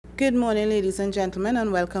Good morning, ladies and gentlemen,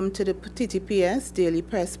 and welcome to the TTPS Daily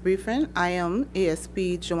Press Briefing. I am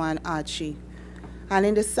ASP Joanne Archie. And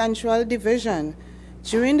in the Central Division,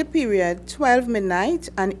 during the period 12 midnight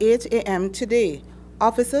and 8 a.m. today,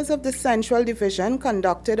 officers of the Central Division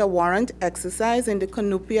conducted a warrant exercise in the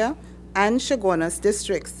Cunupia and Chaguanas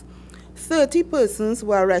districts. 30 persons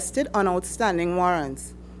were arrested on outstanding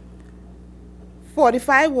warrants.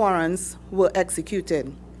 45 warrants were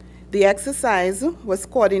executed. The exercise was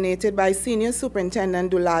coordinated by Senior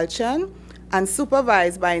Superintendent Dulalchan and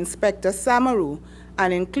supervised by Inspector Samaru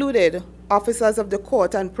and included officers of the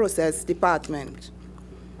Court and Process Department.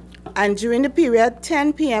 And during the period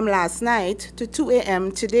 10 p.m. last night to 2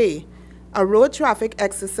 a.m. today, a road traffic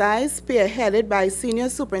exercise spearheaded by Senior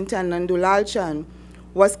Superintendent Dulalchan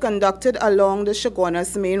was conducted along the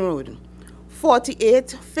Chaguanas Main Road.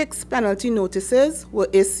 48 fixed penalty notices were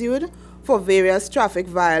issued for various traffic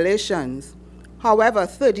violations. However,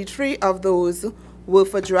 33 of those were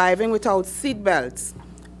for driving without seat belts.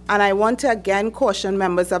 And I want to again caution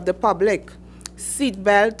members of the public, seat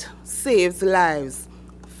belt saves lives.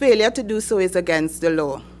 Failure to do so is against the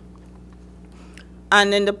law.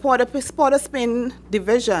 And in the Port of Spain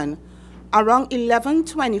division, around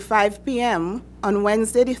 11:25 p.m. on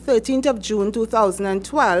Wednesday, the 13th of June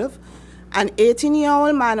 2012, an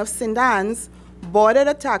 18-year-old man of St. Anne's boarded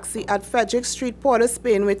a taxi at Frederick Street, Port of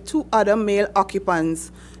Spain with 2 other male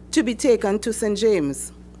occupants to be taken to St.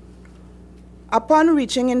 James. Upon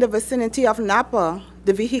reaching in the vicinity of Napa,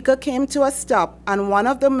 the vehicle came to a stop and one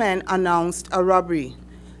of the men announced a robbery.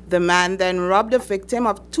 The man then robbed the victim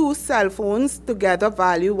of 2 cell phones, together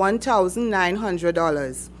value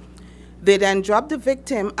 $1,900. They then dropped the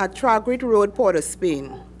victim at Tragrit Road, Port of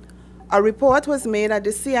Spain. A report was made at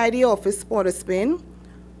the CID office, Port of Spain.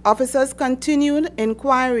 Officers continued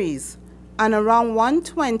inquiries, and around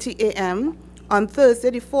 1:20 a.m. on Thursday,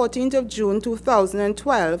 the 14th of June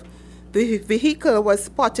 2012, the vehicle was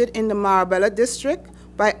spotted in the Marabella district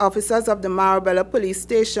by officers of the Marabella police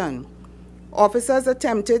station. Officers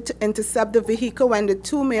attempted to intercept the vehicle when the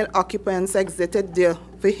 2 male occupants exited the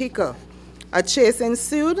vehicle. A chase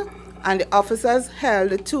ensued, and the officers held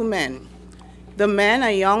the 2 men. The men,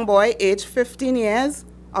 a young boy aged 15 years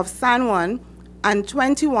of San Juan and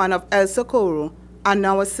 21 of El Socorro, are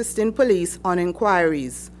now assisting police on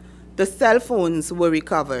inquiries. The cell phones were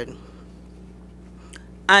recovered.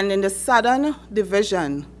 And in the Southern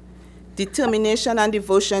Division, determination and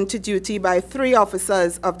devotion to duty by 3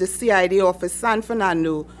 officers of the CID office San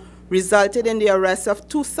Fernando resulted in the arrest of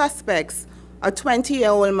 2 suspects, a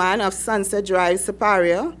 20-year-old man of Sunset Drive,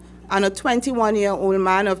 Superior, and a 21-year-old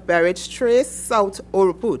man of Berridge Trace, South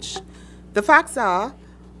Oropouche. The facts are,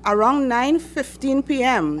 around 9:15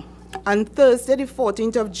 p.m. on Thursday, the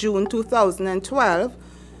 14th of June 2012,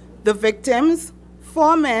 the victims,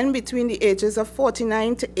 4 men between the ages of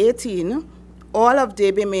 49 to 18, all of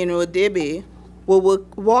Debe Main Road, Debe, were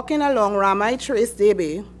walking along Ramai Trace,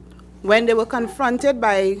 Debe, when they were confronted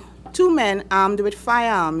by 2 men armed with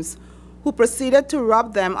firearms who proceeded to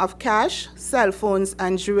rob them of cash, cell phones,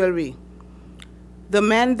 and jewelry. The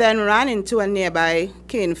men then ran into a nearby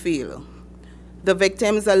cane field. The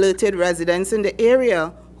victims alerted residents in the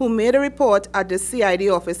area who made a report at the CID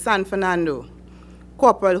office San Fernando.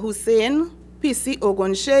 Corporal Hussein, PC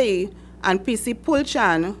Ogunshei, and PC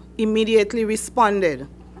Pulchan immediately responded.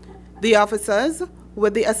 The officers,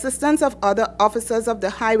 with the assistance of other officers of the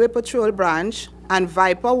Highway Patrol Branch and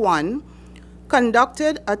Viper 1,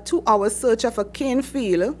 conducted a 2-hour search of a cane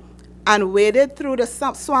field and waded through the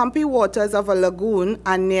swampy waters of a lagoon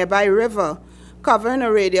and nearby river, covering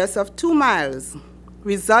a radius of 2 miles,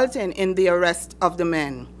 resulting in the arrest of the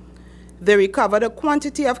men. They recovered a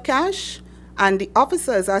quantity of cash, and the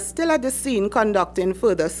officers are still at the scene conducting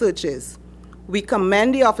further searches. We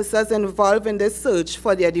commend the officers involved in this search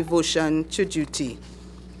for their devotion to duty.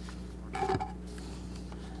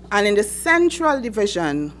 And in the Central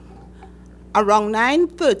Division, around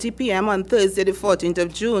 9:30 p.m. on Thursday, the 14th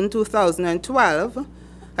of June 2012,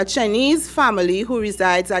 a Chinese family who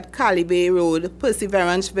resides at Cali Bay Road,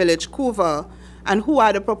 Perseverance Village, Couva, and who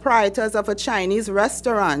are the proprietors of a Chinese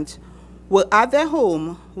restaurant, were at their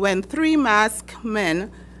home when 3 masked men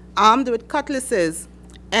armed with cutlasses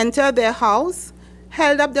entered their house,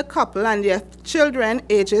 held up the couple and their children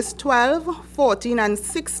ages 12, 14, and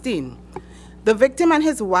 16. The victim and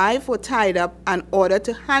his wife were tied up and ordered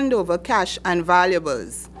to hand over cash and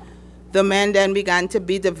valuables. The men then began to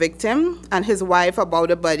beat the victim and his wife about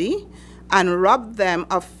the body and robbed them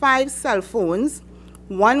of 5 cell phones,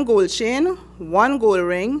 1 gold chain, 1 gold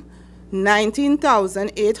ring,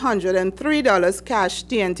 $19,803 cash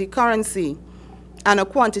TNT currency, and a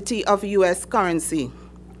quantity of U.S. currency.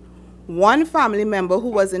 One family member who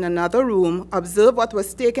was in another room observed what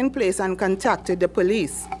was taking place and contacted the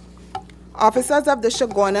police. Officers of the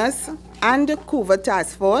Chaguanas and the Couva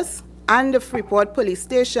Task Force and the Freeport Police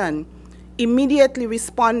Station immediately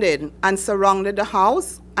responded and surrounded the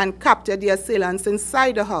house and captured the assailants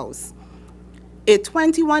inside the house. A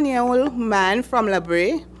 21-year-old man from La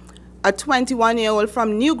Brea, a 21-year-old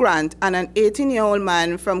from New Grant, and an 18-year-old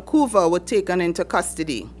man from Couva were taken into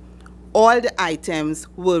custody. All the items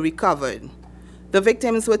were recovered. The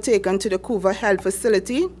victims were taken to the Couva Health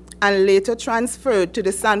Facility and later transferred to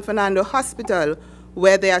the San Fernando Hospital,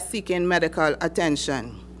 where they are seeking medical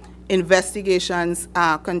attention. Investigations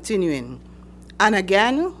are continuing. And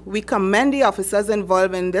again, we commend the officers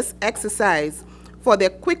involved in this exercise for their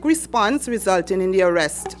quick response, resulting in the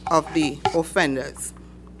arrest of the offenders.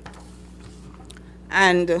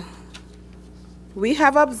 And we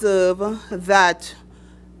have observed that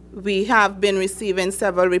we have been receiving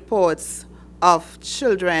several reports of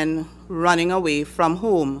children running away from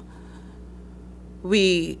home.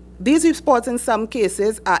 These reports in some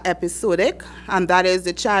cases are episodic, and that is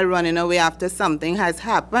the child running away after something has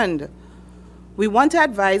happened. We want to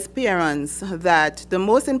advise parents that the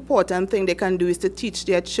most important thing they can do is to teach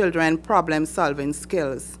their children problem-solving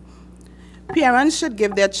skills. Parents should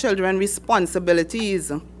give their children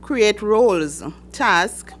responsibilities, create roles,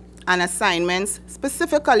 tasks, and assignments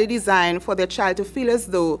specifically designed for their child to feel as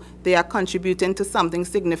though they are contributing to something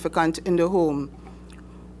significant in the home.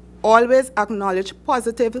 Always acknowledge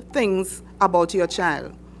positive things about your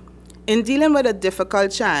child. In dealing with a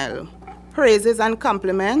difficult child, praises and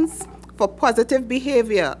compliments for positive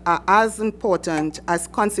behavior are as important as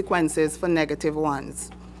consequences for negative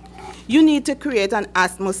ones. You need to create an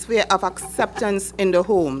atmosphere of acceptance in the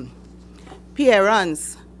home.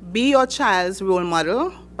 Parents, be your child's role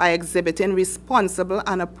model by exhibiting responsible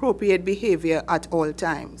and appropriate behavior at all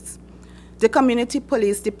times. The Community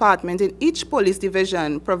Police Department in each police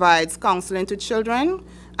division provides counseling to children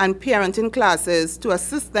and parenting classes to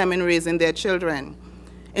assist them in raising their children.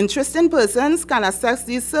 Interested persons can access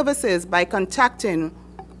these services by contacting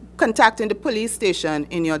the police station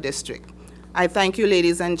in your district. I thank you,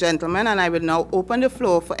 ladies and gentlemen, and I will now open the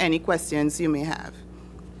floor for any questions you may have.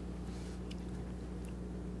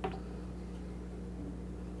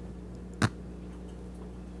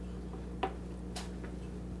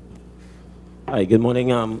 Hi, good morning,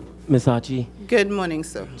 Ms. Archie. Good morning,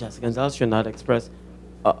 sir. Jessica Gonzalez, Trinidad Express.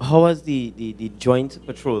 How has the joint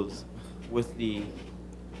patrols with the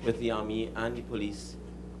Army and the police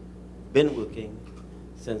been working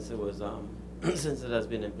since it was since it has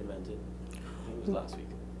been implemented? I think it was last week.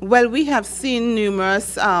 Well, we have seen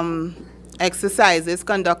numerous exercises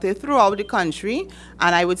conducted throughout the country,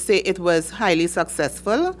 and I would say it was highly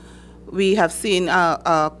successful. We have seen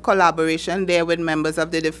a collaboration there with members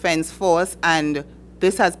of the Defense Force, and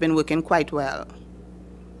this has been working quite well.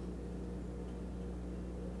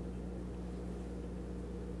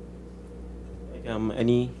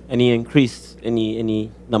 Any increase,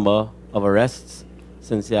 any number of arrests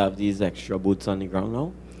since you have these extra boots on the ground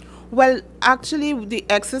now? Well, actually, the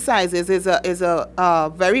exercises is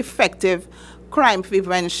a very effective crime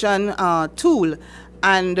prevention tool.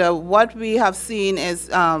 And what we have seen is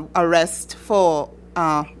arrest for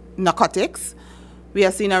narcotics. We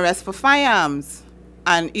have seen arrest for firearms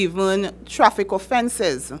and even traffic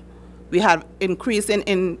offenses. We have increase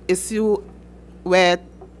in issue where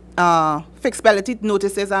fixed penalty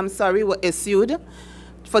notices, were issued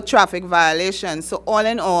for traffic violations. So all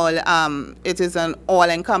in all, it is an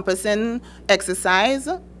all-encompassing exercise,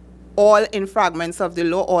 all infringements of the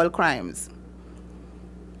law, all crimes.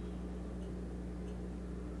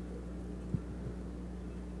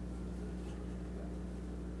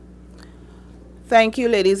 Thank you,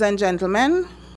 ladies and gentlemen.